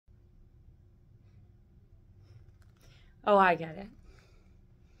Oh, I get it.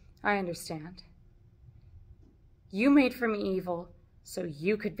 I understand. You made for me evil so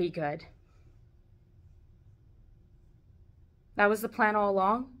you could be good. That was the plan all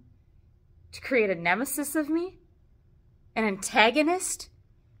along? To create a nemesis of me? An antagonist?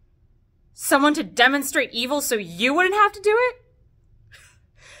 Someone to demonstrate evil so you wouldn't have to do it?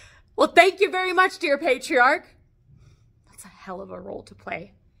 Well, thank you very much, dear patriarch. That's a hell of a role to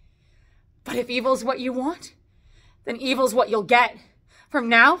play. But if evil's what you want, then evil's what you'll get. From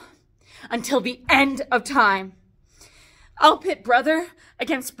now until the end of time. I'll pit brother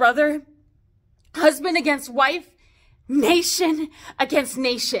against brother, husband against wife, nation against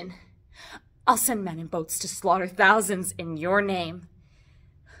nation. I'll send men in boats to slaughter thousands in your name.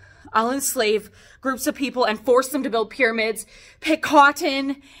 I'll enslave groups of people and force them to build pyramids, pick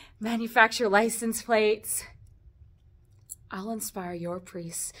cotton, manufacture license plates. I'll inspire your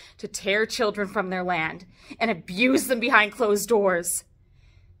priests to tear children from their land and abuse them behind closed doors.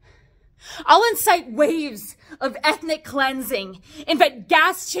 I'll incite waves of ethnic cleansing, invent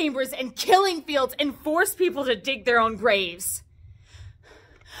gas chambers and killing fields, and force people to dig their own graves.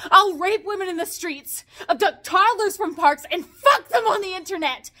 I'll rape women in the streets, abduct toddlers from parks, and fuck them on the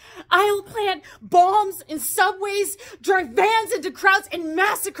internet. I'll plant bombs in subways, drive vans into crowds, and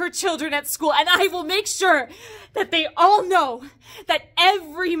massacre children at school. And I will make sure that they all know that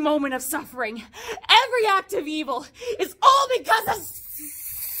every moment of suffering, every act of evil is all because of